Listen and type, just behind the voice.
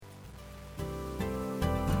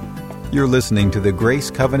You're listening to the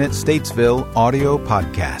Grace Covenant Statesville audio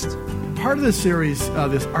podcast. Part of this series,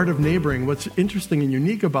 this Art of Neighboring, what's interesting and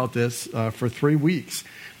unique about this for 3 weeks,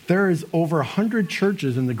 there is over 100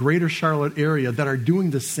 churches in the greater Charlotte area that are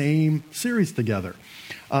doing the same series together.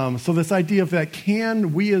 So this idea of that,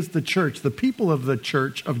 can we as the church, the people of the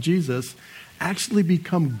church of Jesus, actually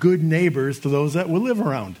become good neighbors to those that we live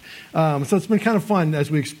around? So it's been kind of fun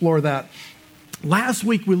as we explore that. Last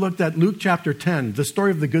week we looked at Luke chapter 10, the story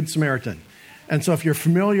of the Good Samaritan. And so if you're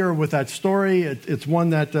familiar with that story, it's one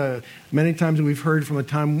that many times we've heard from the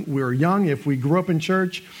time we were young, if we grew up in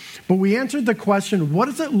church. But we answered the question, what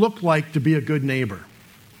does it look like to be a good neighbor?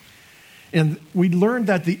 And we learned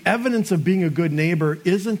that the evidence of being a good neighbor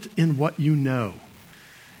isn't in what you know.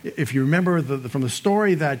 If you remember from the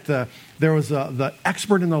story that there was the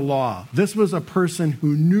expert in the law. This was a person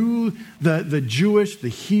who knew the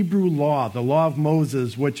Hebrew law, the law of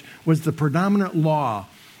Moses, which was the predominant law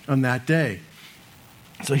on that day.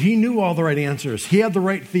 So he knew all the right answers. He had the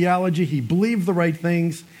right theology. He believed the right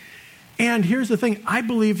things. And here's the thing. I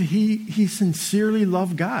believe he sincerely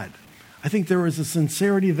loved God. I think there was a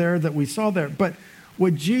sincerity there that we saw there. But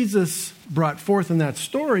what Jesus brought forth in that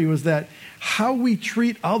story was that how we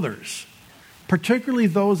treat others, particularly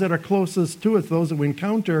those that are closest to us, those that we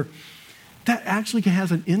encounter, that actually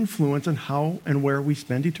has an influence on how and where we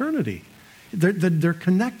spend eternity. They're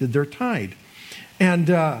connected. They're tied. And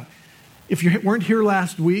if you weren't here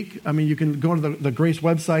last week, I mean, you can go to the Grace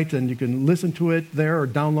website and you can listen to it there or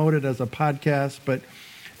download it as a podcast. But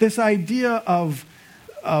this idea of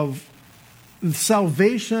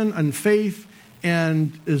salvation and faith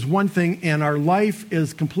and is one thing, and our life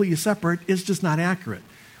is completely separate, is just not accurate.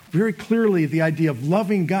 Very clearly, the idea of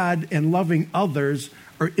loving God and loving others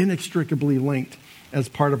are inextricably linked as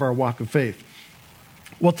part of our walk of faith.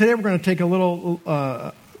 Well, today we're going to take a little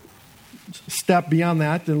step beyond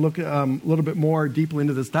that and look a little bit more deeply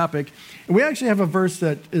into this topic. And we actually have a verse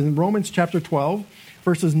that is in Romans chapter 12,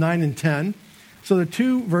 verses 9 and 10. So the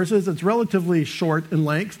two verses, it's relatively short in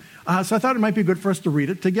length. So I thought it might be good for us to read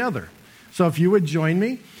it together. So if you would join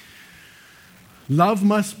me. Love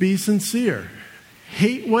must be sincere.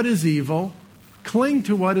 Hate what is evil. Cling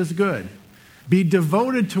to what is good. Be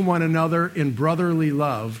devoted to one another in brotherly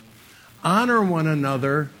love. Honor one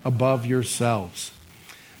another above yourselves.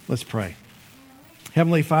 Let's pray.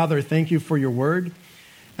 Heavenly Father, thank you for your word.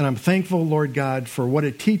 And I'm thankful, Lord God, for what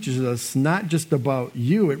it teaches us, not just about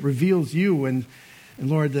you. It reveals you and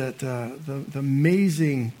Lord, that the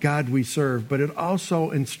amazing God we serve, but it also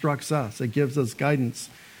instructs us. It gives us guidance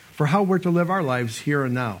for how we're to live our lives here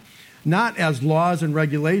and now. Not as laws and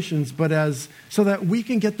regulations, but as so that we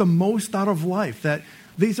can get the most out of life, that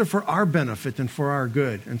these are for our benefit and for our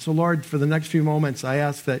good. And so, Lord, for the next few moments, I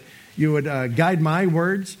ask that you would guide my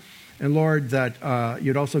words, and Lord, that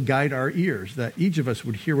you'd also guide our ears, that each of us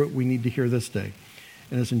would hear what we need to hear this day.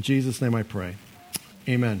 And it's in Jesus' name I pray.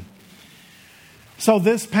 Amen. So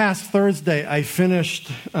this past Thursday, I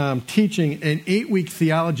finished teaching an 8-week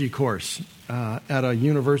theology course at a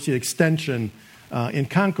university extension in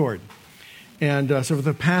Concord. And so for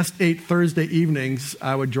the past 8 Thursday evenings,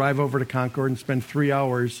 I would drive over to Concord and spend 3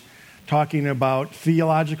 hours talking about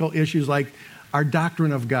theological issues like our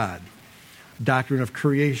doctrine of God, doctrine of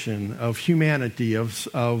creation, of humanity, of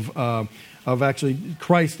actually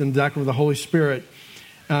Christ and the doctrine of the Holy Spirit,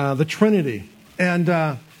 the Trinity.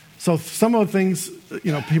 And so some of the things,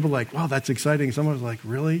 people are like, wow, that's exciting. Someone's like,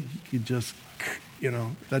 really? You just,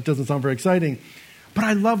 that doesn't sound very exciting. But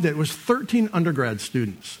I loved it. It was 13 undergrad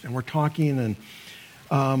students, and we're talking,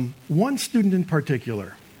 and one student in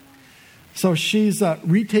particular. So she's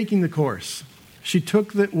retaking the course. She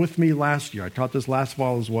took it with me last year. I taught this last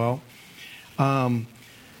fall as well. But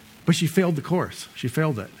she failed the course. She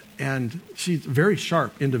failed it. And she's a very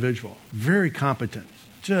sharp individual, very competent,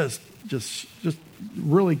 just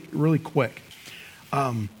really, really quick.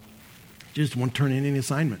 She just wouldn't turn in any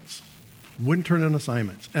assignments.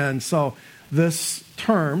 And so this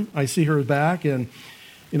term, I see her back, and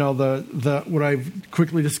what I've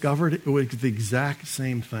quickly discovered, it was the exact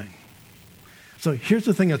same thing. So here's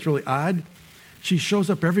the thing that's really odd. She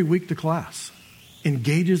shows up every week to class,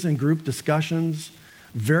 engages in group discussions,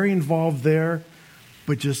 very involved there,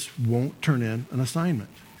 but just won't turn in an assignment.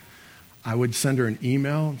 I would send her an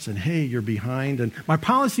email and say, hey, you're behind. And my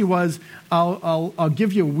policy was, I'll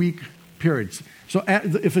give you a week period. So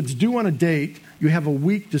if it's due on a date, you have a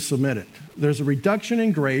week to submit it. There's a reduction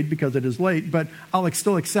in grade because it is late, but I'll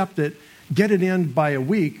still accept it, get it in by a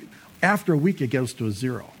week. After a week, it goes to a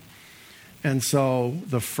 0. And so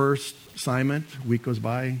the first assignment, week goes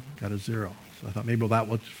by, got a 0. So I thought maybe that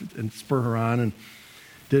would spur her on, and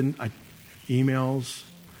didn't. Emails.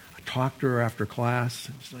 I talked to her after class.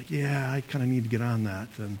 And she's like, yeah, I kind of need to get on that.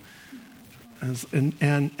 And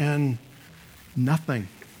nothing.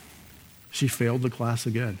 She failed the class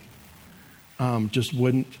again. Just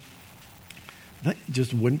wouldn't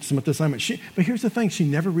submit the assignment. But here's the thing. She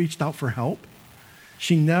never reached out for help.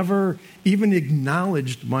 She never even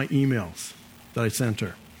acknowledged my emails that I sent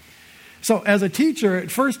her. So as a teacher,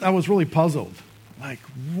 at first I was really puzzled. Like,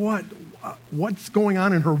 what's going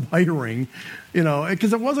on in her wiring?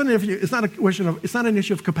 Because it's not an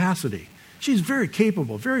issue of capacity. She's very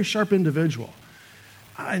capable, very sharp individual.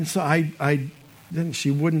 And so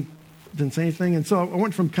she didn't say anything. And so I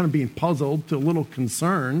went from kind of being puzzled to a little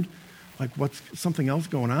concerned, like what's something else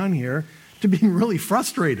going on here, to being really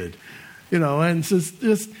frustrated, and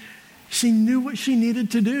just she knew what she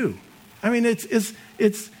needed to do. I mean, it's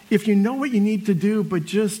if you know what you need to do, but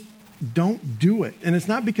just don't do it. And it's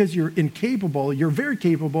not because you're incapable. You're very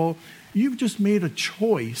capable. You've just made a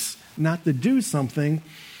choice not to do something.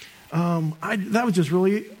 That was just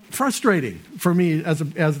really frustrating for me as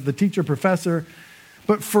the teacher professor.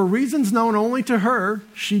 But for reasons known only to her,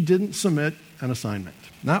 she didn't submit an assignment.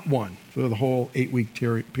 Not one for the whole 8-week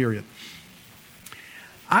period.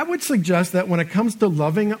 I would suggest that when it comes to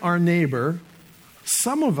loving our neighbor,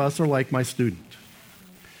 some of us are like my student.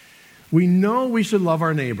 We know we should love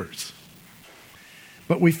our neighbors,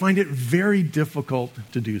 but we find it very difficult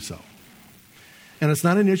to do so. And it's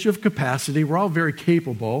not an issue of capacity. We're all very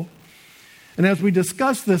capable. And as we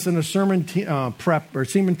discuss this in a sermon prep or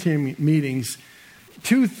sermon team meetings,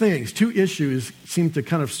 two issues seem to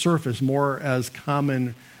kind of surface more as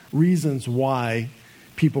common reasons why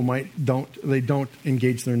people don't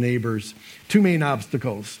engage their neighbors. Two main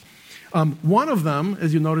obstacles. One of them,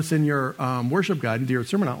 as you notice in your worship guide, your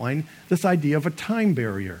sermon outline, this idea of a time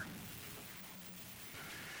barrier.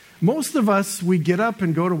 Most of us, we get up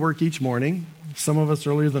and go to work each morning. Some of us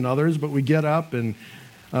earlier than others, but we get up and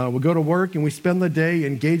we go to work and we spend the day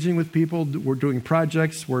engaging with people. We're doing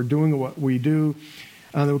projects. We're doing what we do.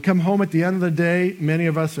 Then we come home at the end of the day. Many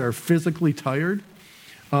of us are physically tired,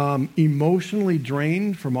 emotionally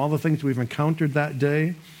drained from all the things we've encountered that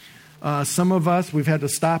day. Some of us, we've had to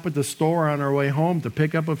stop at the store on our way home to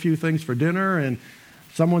pick up a few things for dinner, and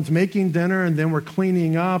someone's making dinner, and then we're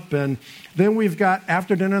cleaning up, and then we've got,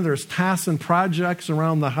 after dinner, there's tasks and projects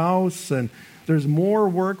around the house, and there's more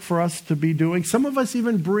work for us to be doing. Some of us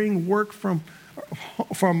even bring work from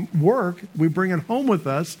work, we bring it home with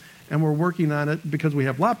us, and we're working on it because we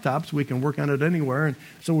have laptops. We can work on it anywhere, and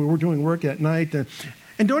so we were doing work at night. And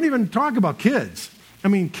don't even talk about kids. I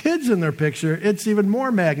mean, kids in their picture, it's even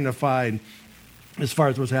more magnified as far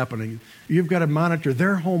as what's happening. You've got to monitor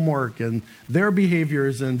their homework and their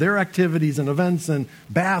behaviors and their activities and events and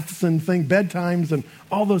baths and bedtimes and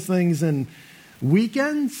all those things. And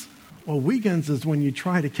weekends? Well, weekends is when you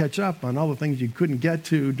try to catch up on all the things you couldn't get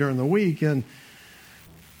to during the week. And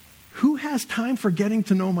who has time for getting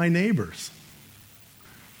to know my neighbors?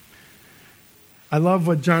 I love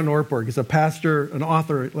what John Ortberg is, a pastor, an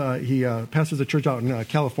author. He pastors a church out in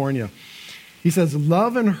California. He says,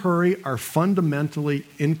 love and hurry are fundamentally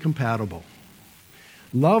incompatible.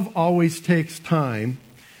 Love always takes time,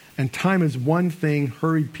 and time is one thing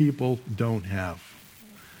hurried people don't have.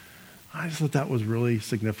 I just thought that was really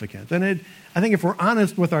significant. And I think if we're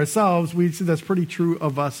honest with ourselves, we see that's pretty true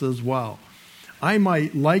of us as well. I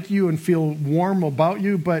might like you and feel warm about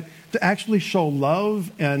you, but to actually show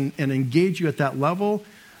love and engage you at that level,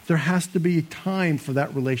 there has to be time for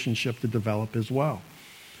that relationship to develop as well.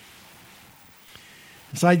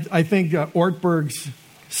 So I think Ortberg's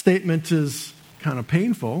statement is kind of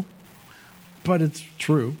painful, but it's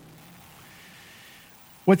true.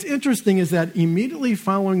 What's interesting is that immediately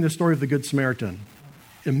following the story of the Good Samaritan,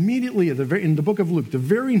 immediately in the book of Luke, the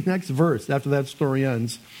very next verse after that story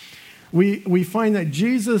ends, we find that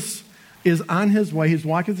Jesus is on his way. He's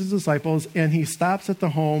walking with his disciples, and he stops at the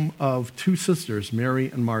home of two sisters,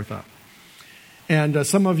 Mary and Martha. And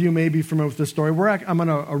some of you may be familiar with this story. I'm going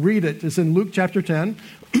to read it. It's in Luke chapter 10,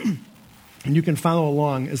 and you can follow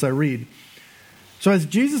along as I read. So as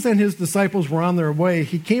Jesus and his disciples were on their way,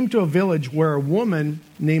 he came to a village where a woman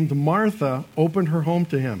named Martha opened her home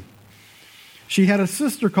to him. She had a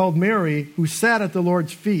sister called Mary who sat at the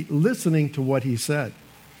Lord's feet listening to what he said.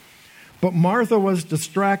 But Martha was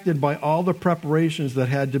distracted by all the preparations that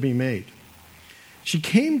had to be made. She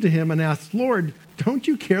came to him and asked, Lord, don't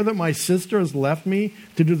you care that my sister has left me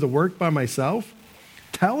to do the work by myself?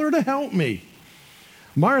 Tell her to help me.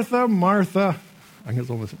 Martha, Martha. I'm going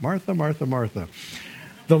to almost say, Martha, Martha, Martha.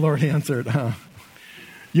 The Lord answered,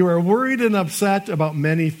 you are worried and upset about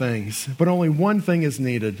many things, but only one thing is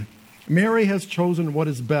needed. Mary has chosen what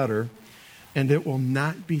is better, and it will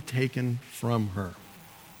not be taken from her.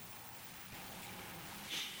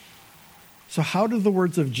 So how do the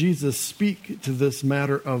words of Jesus speak to this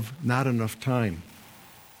matter of not enough time?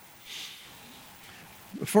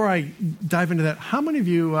 Before I dive into that, how many of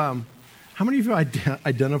you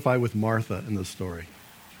identify with Martha in this story?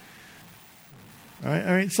 All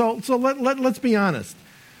right. So let's be honest.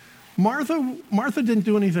 Martha didn't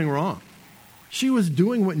do anything wrong. She was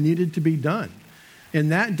doing what needed to be done. In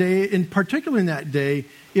that day, in particular in that day,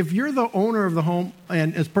 if you're the owner of the home,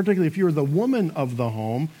 and particularly if you're the woman of the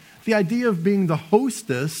home, the idea of being the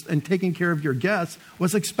hostess and taking care of your guests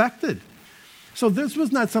was expected. So this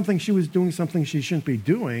was not something she was doing something she shouldn't be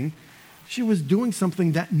doing. She was doing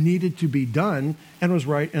something that needed to be done and was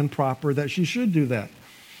right and proper that she should do that.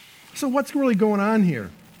 So what's really going on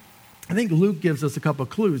here? I think Luke gives us a couple of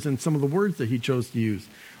clues in some of the words that he chose to use.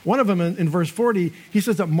 One of them in verse 40, he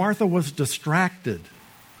says that Martha was distracted.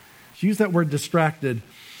 She used that word distracted.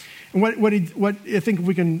 And what I think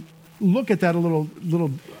we can look at that a little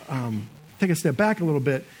take a step back a little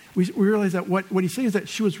bit, we realize that what he's saying is that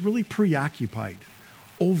she was really preoccupied,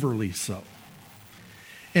 overly so.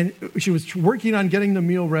 And she was working on getting the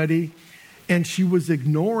meal ready, and she was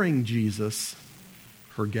ignoring Jesus,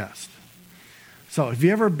 her guest. So have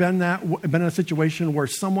you ever been in a situation where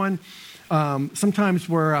someone, sometimes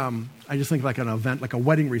where, I just think like an event, like a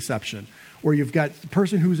wedding reception, where you've got the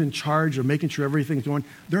person who's in charge of making sure everything's going,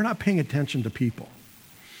 they're not paying attention to people.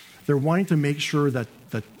 They're wanting to make sure that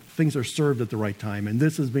things are served at the right time. And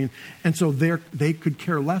so they could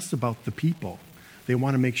care less about the people. They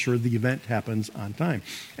want to make sure the event happens on time.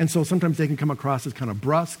 And so sometimes they can come across as kind of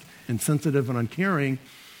brusque and sensitive and uncaring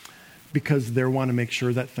because they want to make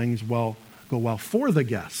sure that things go well for the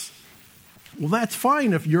guests. Well, that's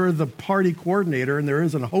fine if you're the party coordinator and there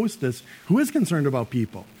isn't a hostess who is concerned about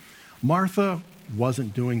people. Martha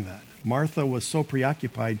wasn't doing that. Martha was so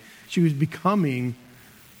preoccupied, she was becoming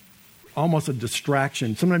almost a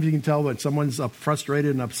distraction. Sometimes you can tell that someone's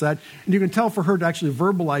frustrated and upset, and you can tell for her to actually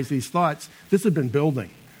verbalize these thoughts, this had been building.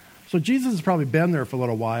 So Jesus has probably been there for a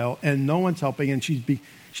little while, and no one's helping, and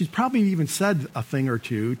she's probably even said a thing or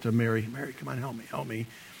two to Mary, come on, help me.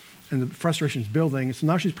 And the frustration's building, so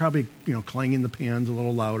now she's probably, clanging the pans a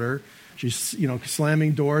little louder. She's,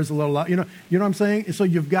 slamming doors a little louder. You know what I'm saying? So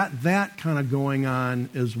you've got that kind of going on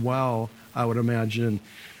as well, I would imagine.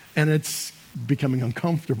 And it's becoming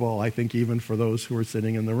uncomfortable, I think, even for those who are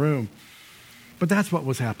sitting in the room. But that's what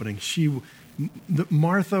was happening.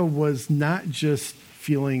 Martha was not just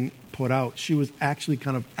feeling put out. She was actually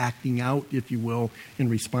kind of acting out, if you will, in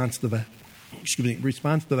response to that.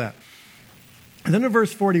 And then in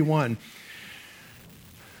verse 41,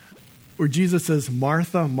 where Jesus says,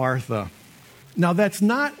 Martha, Martha. Now, that's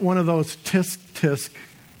not one of those tisk,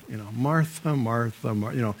 Martha, Martha,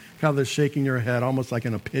 kind of the shaking your head, almost like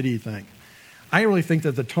in a pity thing. I really think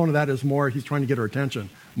that the tone of that is more, he's trying to get her attention.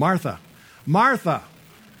 Martha, Martha,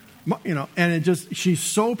 and she's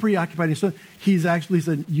so preoccupied. And so he's actually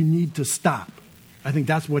said, you need to stop. I think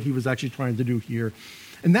that's what he was actually trying to do here.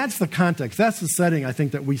 And that's the context. That's the setting, I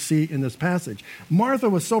think, that we see in this passage. Martha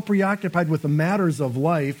was so preoccupied with the matters of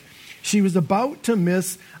life, she was about to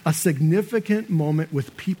miss a significant moment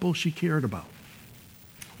with people she cared about,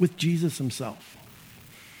 with Jesus himself.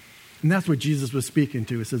 And that's what Jesus was speaking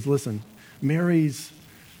to. He says, listen, Mary's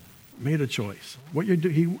made a choice. What you're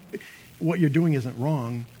doing isn't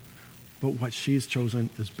wrong, but what she's chosen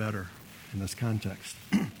is better in this context.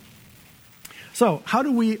 So how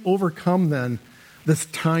do we overcome then this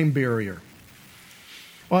time barrier?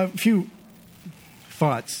 Well, a few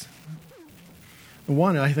thoughts.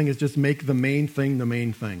 One, I think, is just make the main thing the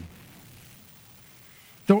main thing.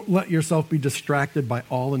 Don't let yourself be distracted by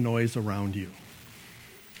all the noise around you.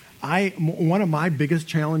 One of my biggest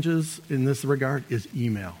challenges in this regard is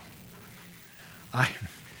email.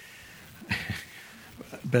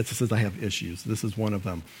 Betsy says I have issues. This is one of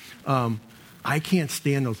them. I can't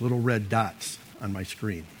stand those little red dots on my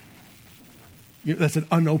screen. That's an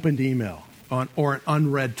unopened email or an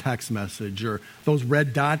unread text message, or those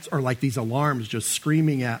red dots are like these alarms just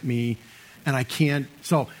screaming at me, and I can't.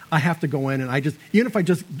 So I have to go in, and even if I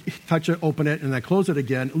just touch it, open it, and I close it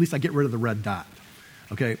again, at least I get rid of the red dot.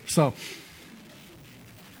 Okay, so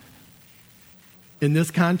in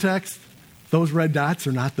this context, those red dots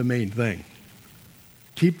are not the main thing.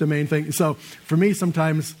 Keep the main thing. So for me,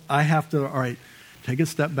 sometimes I have to, all right, take a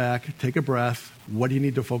step back, take a breath. What do you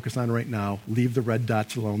need to focus on right now? Leave the red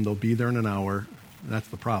dots alone. They'll be there in an hour. That's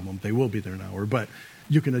the problem. They will be there in an hour, but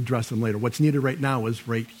you can address them later. What's needed right now is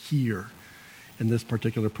right here in this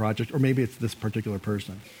particular project, or maybe it's this particular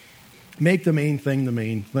person. Make the main thing the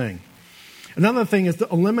main thing. Another thing is to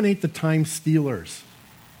eliminate the time stealers.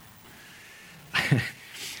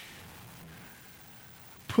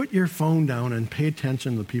 Put your phone down and pay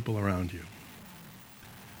attention to the people around you.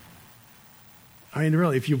 I mean,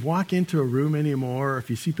 really, if you walk into a room anymore, if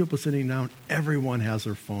you see people sitting down, everyone has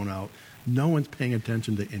their phone out. No one's paying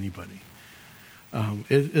attention to anybody.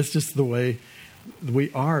 It's just the way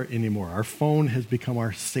we are anymore. Our phone has become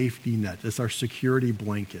our safety net. It's our security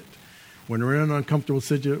blanket. When we're in an uncomfortable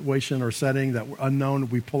situation or setting that we're unknown,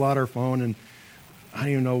 we pull out our phone and I don't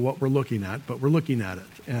even know what we're looking at, but we're looking at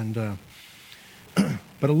it. And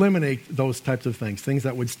but eliminate those types of things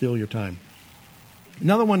that would steal your time.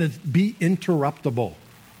 Another one is be interruptible.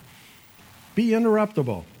 Be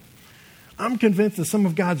interruptible. I'm convinced that some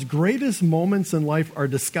of God's greatest moments in life are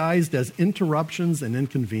disguised as interruptions and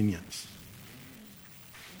inconvenience.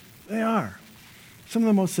 They are. Some of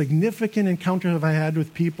the most significant encounters I've had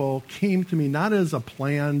with people came to me not as a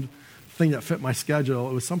planned thing that fit my schedule.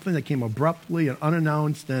 It was something that came abruptly and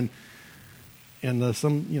unannounced, and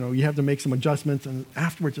you have to make some adjustments, and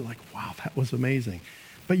afterwards you're like, wow, that was amazing.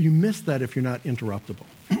 But you miss that if you're not interruptible.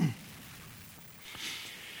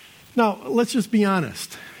 Now, let's just be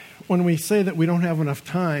honest. When we say that we don't have enough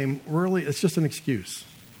time, really, it's just an excuse.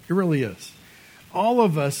 It really is. All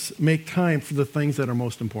of us make time for the things that are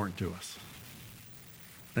most important to us.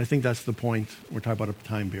 And I think that's the point. We're talking about a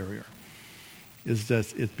time barrier, is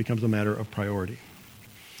that it becomes a matter of priority.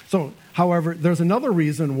 So, however, there's another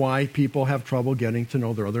reason why people have trouble getting to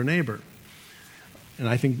know their other neighbor. And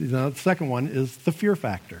I think the second one is the fear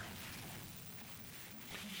factor.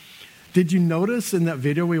 Did you notice in that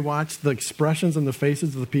video we watched the expressions on the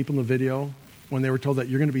faces of the people in the video when they were told that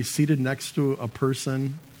you're going to be seated next to a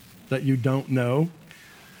person that you don't know?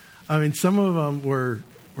 I mean, some of them were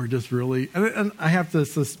just really, and I have to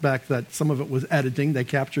suspect that some of it was editing. They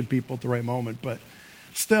captured people at the right moment, but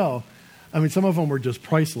still, I mean, some of them were just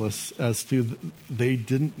priceless as to they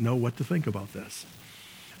didn't know what to think about this.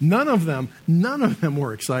 None of them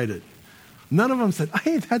were excited. None of them said,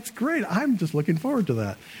 hey, that's great. I'm just looking forward to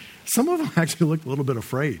that. Some of them actually looked a little bit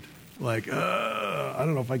afraid. Like, I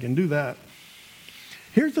don't know if I can do that.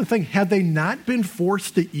 Here's the thing. Had they not been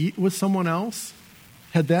forced to eat with someone else,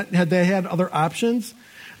 had they had other options,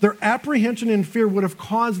 their apprehension and fear would have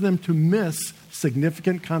caused them to miss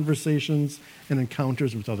significant conversations and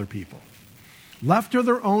encounters with other people. Left to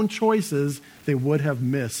their own choices, they would have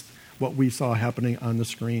missed what we saw happening on the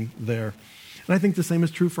screen there. And I think the same is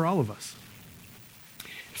true for all of us.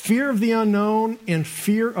 Fear of the unknown and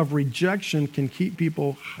fear of rejection can keep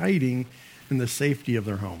people hiding in the safety of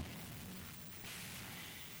their home.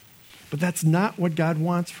 But that's not what God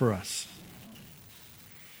wants for us.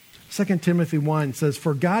 2 Timothy 1 says,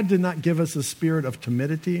 "For God did not give us a spirit of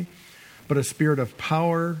timidity, but a spirit of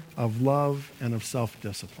power, of love, and of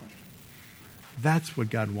self-discipline." That's what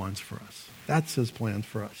God wants for us. That's his plan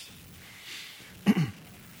for us.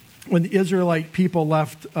 When the Israelite people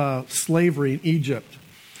left slavery in Egypt,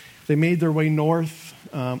 they made their way north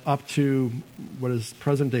up to what is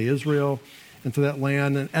present-day Israel, into that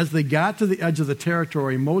land. And as they got to the edge of the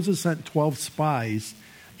territory, Moses sent 12 spies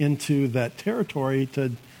into that territory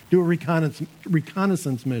to do a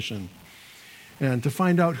reconnaissance mission and to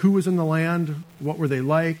find out who was in the land, what were they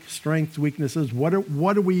like, strengths, weaknesses, what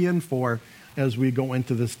are we in for as we go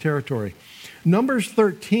into this territory. Numbers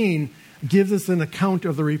 13 gives us an account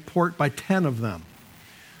of the report by 10 of them.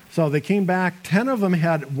 So they came back, 10 of them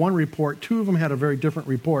had one report, 2 of them had a very different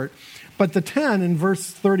report. But the 10 in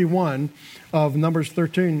verse 31 of Numbers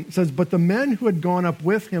 13 says, "But the men who had gone up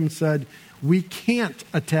with him said, 'We can't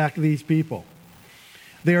attack these people.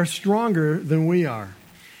 They are stronger than we are.'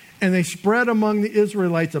 And they spread among the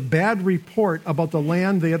Israelites a bad report about the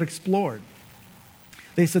land they had explored.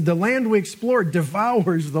 They said, 'The land we explored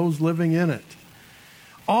devours those living in it.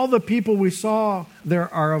 All the people we saw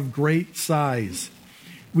there are of great size.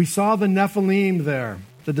 We saw the Nephilim there,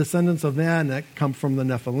 the descendants of Anak come from the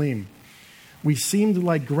Nephilim. We seemed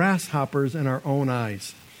like grasshoppers in our own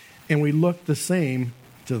eyes, and we looked the same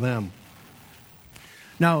to them.'"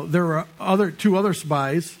 Now, there were two other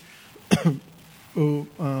spies who,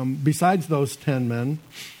 besides those 10 men,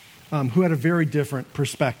 who had a very different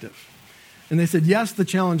perspective. And they said, yes, the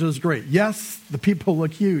challenge is great. Yes, the people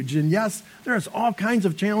look huge. And yes, there's all kinds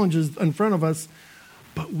of challenges in front of us,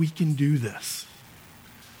 but we can do this.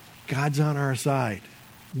 God's on our side.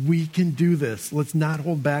 We can do this. Let's not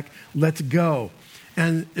hold back. Let's go.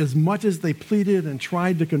 And as much as they pleaded and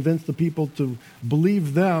tried to convince the people to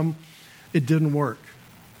believe them, it didn't work.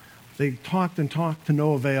 They talked and talked to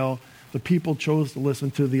no avail. The people chose to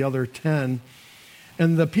listen to the other 10.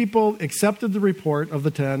 And the people accepted the report of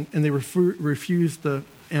the 10, and they refused to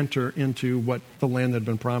enter into what the land had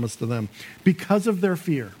been promised to them because of their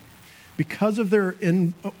fear, because of their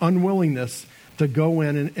unwillingness to go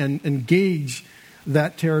in and engage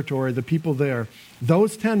that territory, the people there.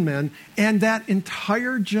 Those 10 men and that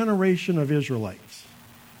entire generation of Israelites,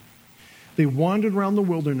 they wandered around the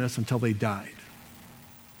wilderness until they died.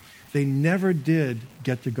 They never did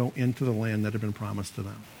get to go into the land that had been promised to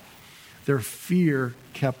them. Their fear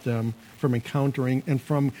kept them from encountering and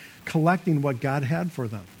from collecting what God had for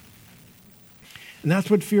them. And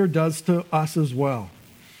that's what fear does to us as well.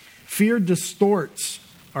 Fear distorts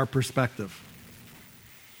our perspective.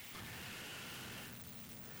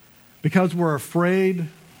 Because we're afraid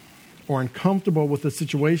or uncomfortable with the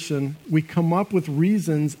situation, we come up with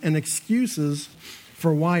reasons and excuses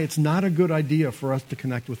for why it's not a good idea for us to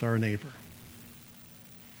connect with our neighbor.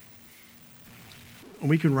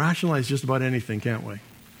 We can rationalize just about anything, can't we?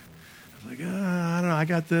 It's like, I don't know, I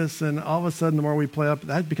got this, and all of a sudden, the more we play up,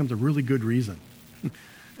 that becomes a really good reason.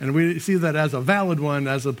 And we see that as a valid one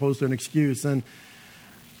as opposed to an excuse.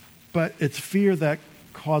 But it's fear that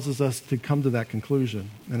causes us to come to that conclusion,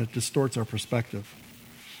 and it distorts our perspective.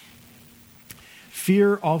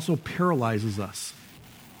 Fear also paralyzes us.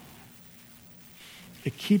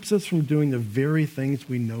 It keeps us from doing the very things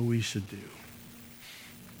we know we should do.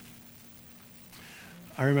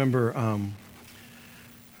 I remember,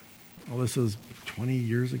 this was 20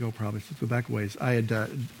 years ago probably, since the back ways. I had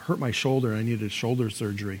hurt my shoulder and I needed shoulder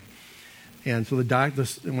surgery. And so the doctor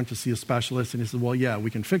went to see a specialist and he said, well, yeah,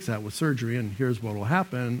 we can fix that with surgery and here's what will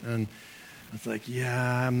happen. And it's like,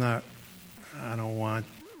 yeah, I don't want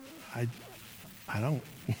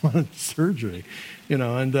surgery,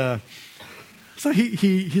 and so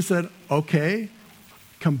he said, okay,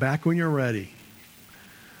 come back when you're ready.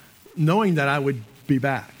 Knowing that I would be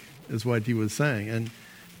back is what he was saying. And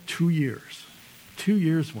 2 years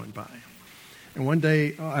went by. And one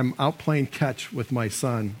day I'm out playing catch with my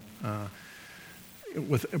son, play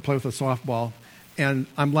with a softball, and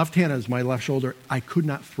I'm left-handed as my left shoulder. I could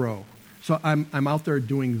not throw. So I'm out there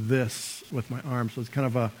doing this with my arm. So it's kind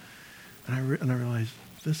of and I realized,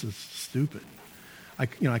 this is stupid. I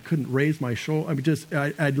couldn't raise my shoulder.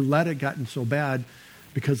 I'd let it gotten so bad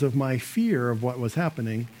because of my fear of what was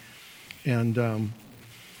happening. And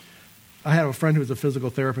I had a friend who was a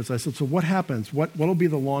physical therapist. I said, so what happens? What will be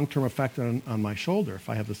the long-term effect on my shoulder if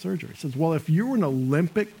I have the surgery? He says, well, if you were an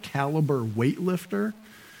Olympic caliber weightlifter,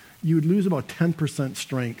 you would lose about 10%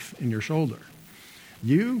 strength in your shoulder.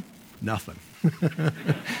 You, nothing.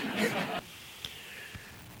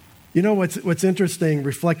 You know what's interesting,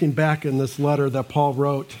 reflecting back in this letter that Paul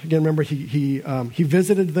wrote. Again, remember he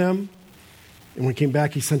visited them, and when he came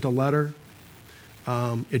back, he sent a letter.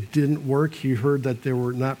 It didn't work. He heard that they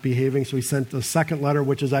were not behaving, so he sent a second letter,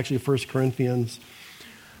 which is actually 1 Corinthians.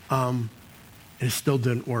 And it still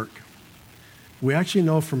didn't work. We actually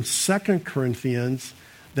know from 2 Corinthians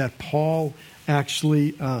that Paul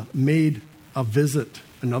actually made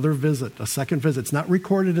another visit, a second visit. It's not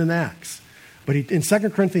recorded in Acts. But in 2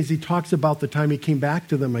 Corinthians, he talks about the time he came back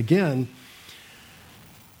to them again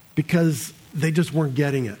because they just weren't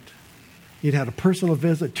getting it. He'd had a personal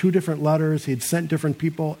visit, 2 different letters. He'd sent different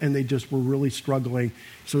people, and they just were really struggling.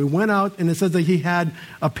 So he went out, and it says that he had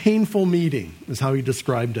a painful meeting, is how he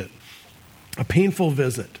described it. A painful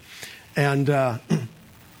visit. And so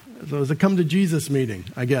it was a come to Jesus meeting,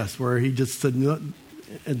 I guess, where he just said,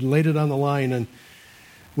 and laid it on the line. And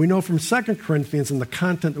we know from 2 Corinthians and the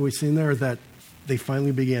content that we've seen there that they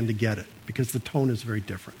finally began to get it because the tone is very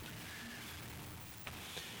different.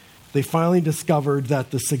 They finally discovered that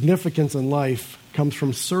the significance in life comes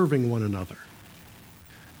from serving one another,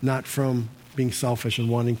 not from being selfish and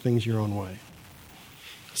wanting things your own way.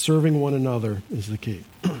 Serving one another is the key.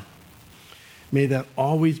 May that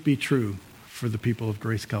always be true for the people of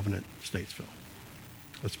Grace Covenant, Statesville.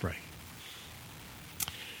 Let's pray.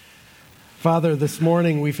 Father, this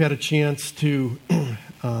morning we've had a chance to,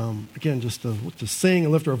 again, just to sing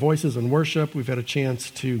and lift our voices in worship. We've had a chance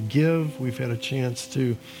to give. We've had a chance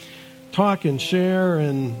to talk and share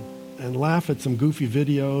and laugh at some goofy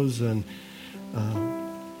videos. And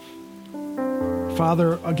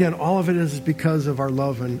Father, again, all of it is because of our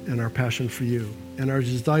love and our passion for you and our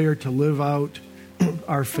desire to live out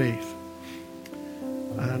our faith.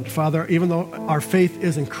 And Father, even though our faith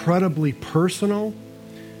is incredibly personal,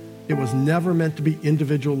 it was never meant to be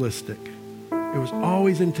individualistic. It was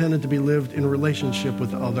always intended to be lived in relationship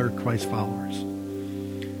with other Christ followers.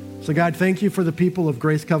 So God, thank you for the people of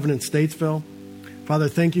Grace Covenant Statesville. Father,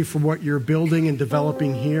 thank you for what you're building and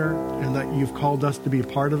developing here and that you've called us to be a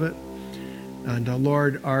part of it. And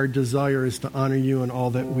Lord, our desire is to honor you in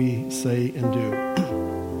all that we say and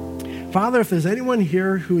do. Father, if there's anyone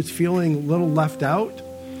here who is feeling a little left out,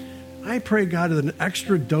 I pray, God, that an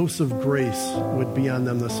extra dose of grace would be on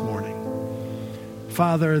them this morning.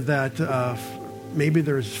 Father, that maybe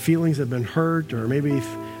there's feelings that have been hurt, or maybe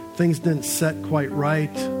things didn't set quite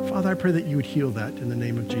right. Father, I pray that you would heal that in the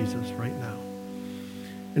name of Jesus right now.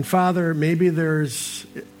 And Father, maybe there's,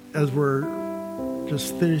 as we're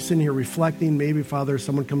just sitting here reflecting, maybe, Father,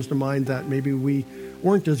 someone comes to mind that maybe we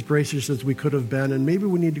weren't as gracious as we could have been, and maybe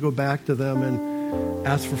we need to go back to them and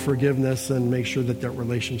ask for forgiveness and make sure that that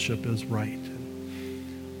relationship is right.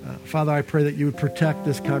 Father, I pray that you would protect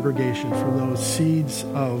this congregation from those seeds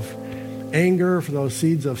of anger, for those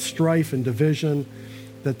seeds of strife and division,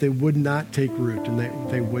 that they would not take root and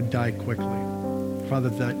they would die quickly. Father,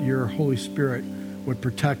 that your Holy Spirit would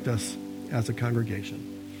protect us as a congregation.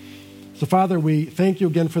 So, Father, we thank you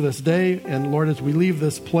again for this day. And, Lord, as we leave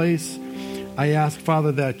this place, I ask,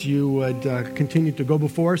 Father, that you would continue to go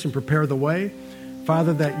before us and prepare the way.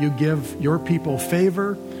 Father, that you give your people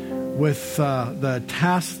favor with the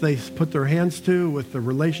tasks they put their hands to, with the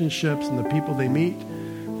relationships and the people they meet.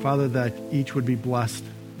 Father, that each would be blessed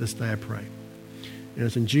this day, I pray. And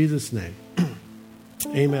it's in Jesus' name.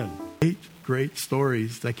 Amen. 8 great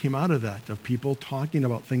stories that came out of that, of people talking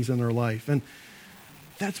about things in their life. And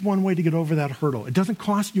that's one way to get over that hurdle. It doesn't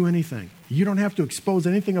cost you anything. You don't have to expose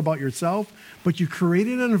anything about yourself, but you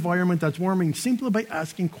created an environment that's warming simply by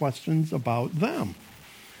asking questions about them.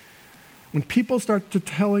 When people start to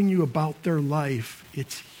telling you about their life,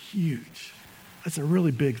 it's huge. That's a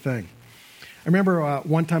really big thing. I remember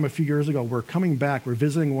one time a few years ago, we're coming back, we're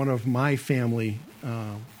visiting one of my family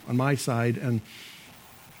on my side, and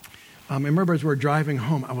I remember as we were driving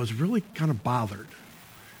home, I was really kind of bothered.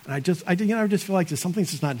 And I just feel like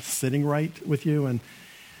something's just not sitting right with you. And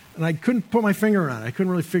I couldn't put my finger on it. I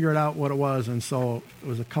couldn't really figure it out what it was. And so it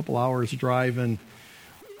was a couple hours driving,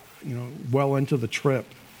 well into the trip.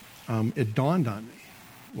 It dawned on me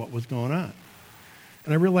what was going on.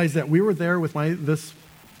 And I realized that we were there with this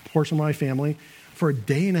portion of my family for a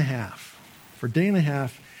day and a half.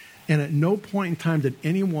 And at no point in time did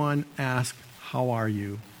anyone ask, how are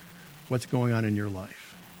you? What's going on in your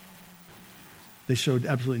life? They showed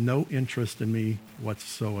absolutely no interest in me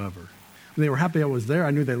whatsoever. They were happy I was there.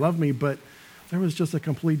 I knew they loved me, but there was just a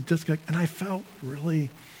complete disconnect. And I felt really,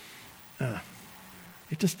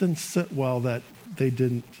 it just didn't sit well that they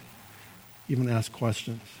didn't even ask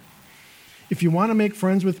questions. If you want to make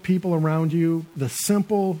friends with people around you, the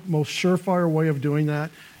simple, most surefire way of doing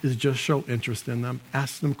that is just show interest in them.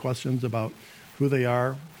 Ask them questions about who they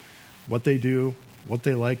are, what they do, what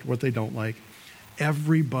they like, what they don't like.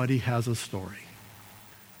 Everybody has a story.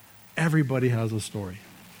 Everybody has a story.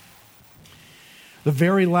 The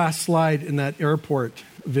very last slide in that airport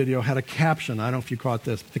video had a caption. I don't know if you caught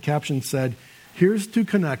this. But the caption said, "Here's to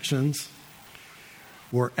connections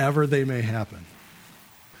wherever they may happen."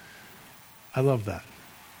 I love that.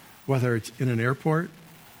 Whether it's in an airport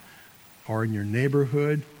or in your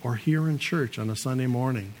neighborhood or here in church on a Sunday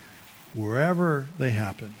morning, wherever they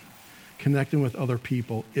happen, connecting with other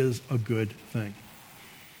people is a good thing.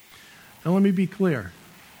 Now let me be clear.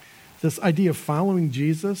 This idea of following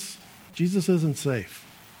Jesus isn't safe.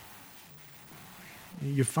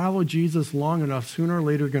 You follow Jesus long enough, sooner or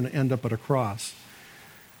later you're going to end up at a cross.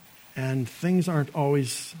 And things aren't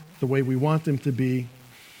always the way we want them to be.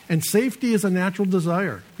 And safety is a natural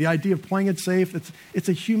desire. The idea of playing it safe, it's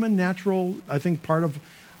a human natural, I think, part of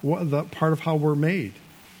how we're made.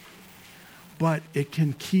 But it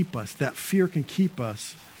can keep us, that fear can keep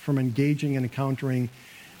us from engaging and encountering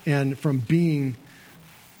and from being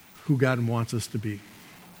who God wants us to be.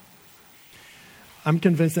 I'm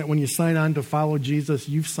convinced that when you sign on to follow Jesus,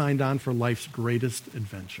 you've signed on for life's greatest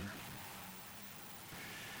adventure.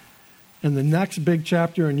 And the next big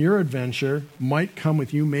chapter in your adventure might come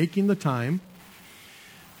with you making the time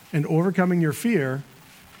and overcoming your fear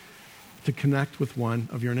to connect with one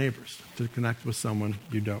of your neighbors, to connect with someone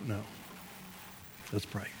you don't know. Let's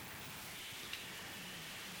pray.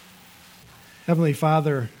 Heavenly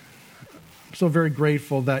Father, I'm so very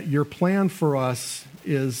grateful that your plan for us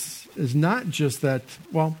is not just that,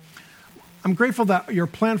 well, I'm grateful that your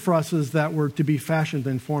plan for us is that we're to be fashioned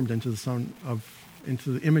and formed into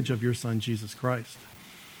the image of your Son, Jesus Christ.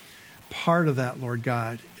 Part of that, Lord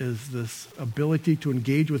God, is this ability to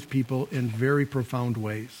engage with people in very profound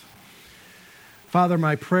ways. Father,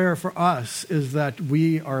 my prayer for us is that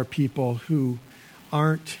we are people who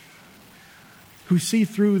see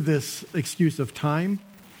through this excuse of time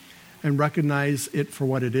and recognize it for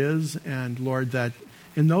what it is. And Lord, that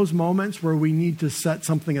in those moments where we need to set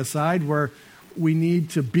something aside, where we need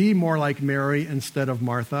to be more like Mary instead of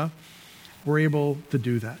Martha, we're able to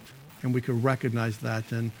do that. And we can recognize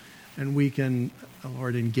that, and we can,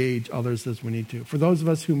 Lord, engage others as we need to. For those of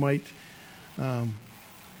us who might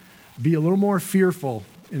be a little more fearful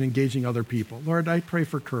in engaging other people, Lord, I pray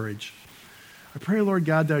for courage. I pray, Lord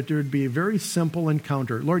God, that there would be a very simple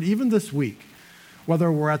encounter. Lord, even this week,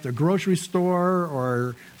 whether we're at the grocery store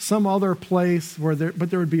or some other place, but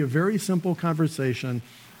there would be a very simple conversation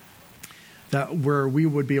where we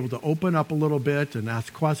would be able to open up a little bit and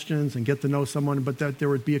ask questions and get to know someone, but that there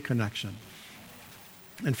would be a connection.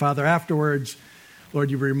 And Father, afterwards,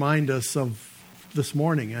 Lord, you remind us of this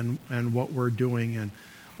morning and what we're doing. And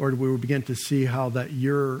Lord, we will begin to see how that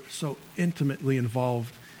you're so intimately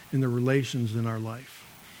involved in the relations in our life.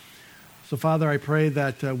 So Father, I pray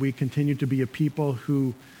that we continue to be a people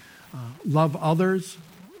who love others,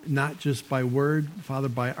 not just by word, Father,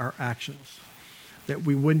 by our actions. That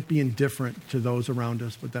we wouldn't be indifferent to those around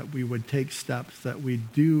us, but that we would take steps, that we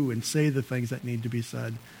do and say the things that need to be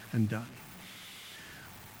said and done.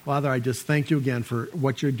 Father, I just thank you again for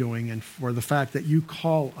what you're doing and for the fact that you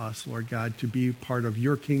call us, Lord God, to be part of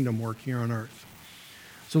your kingdom work here on earth.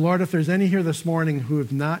 So, Lord, if there's any here this morning who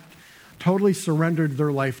have not totally surrendered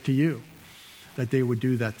their life to you, that they would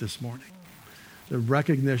do that this morning. The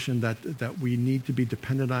recognition that we need to be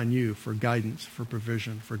dependent on you for guidance, for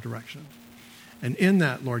provision, for direction. And in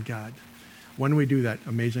that, Lord God, when we do that,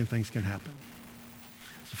 amazing things can happen.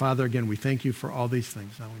 So, Father, again, we thank you for all these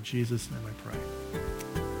things. Now, in Jesus' name I pray.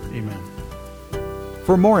 Amen.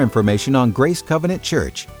 For more information on Grace Covenant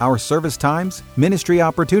Church, our service times, ministry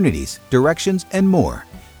opportunities, directions, and more,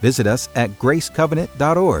 visit us at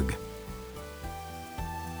gracecovenant.org.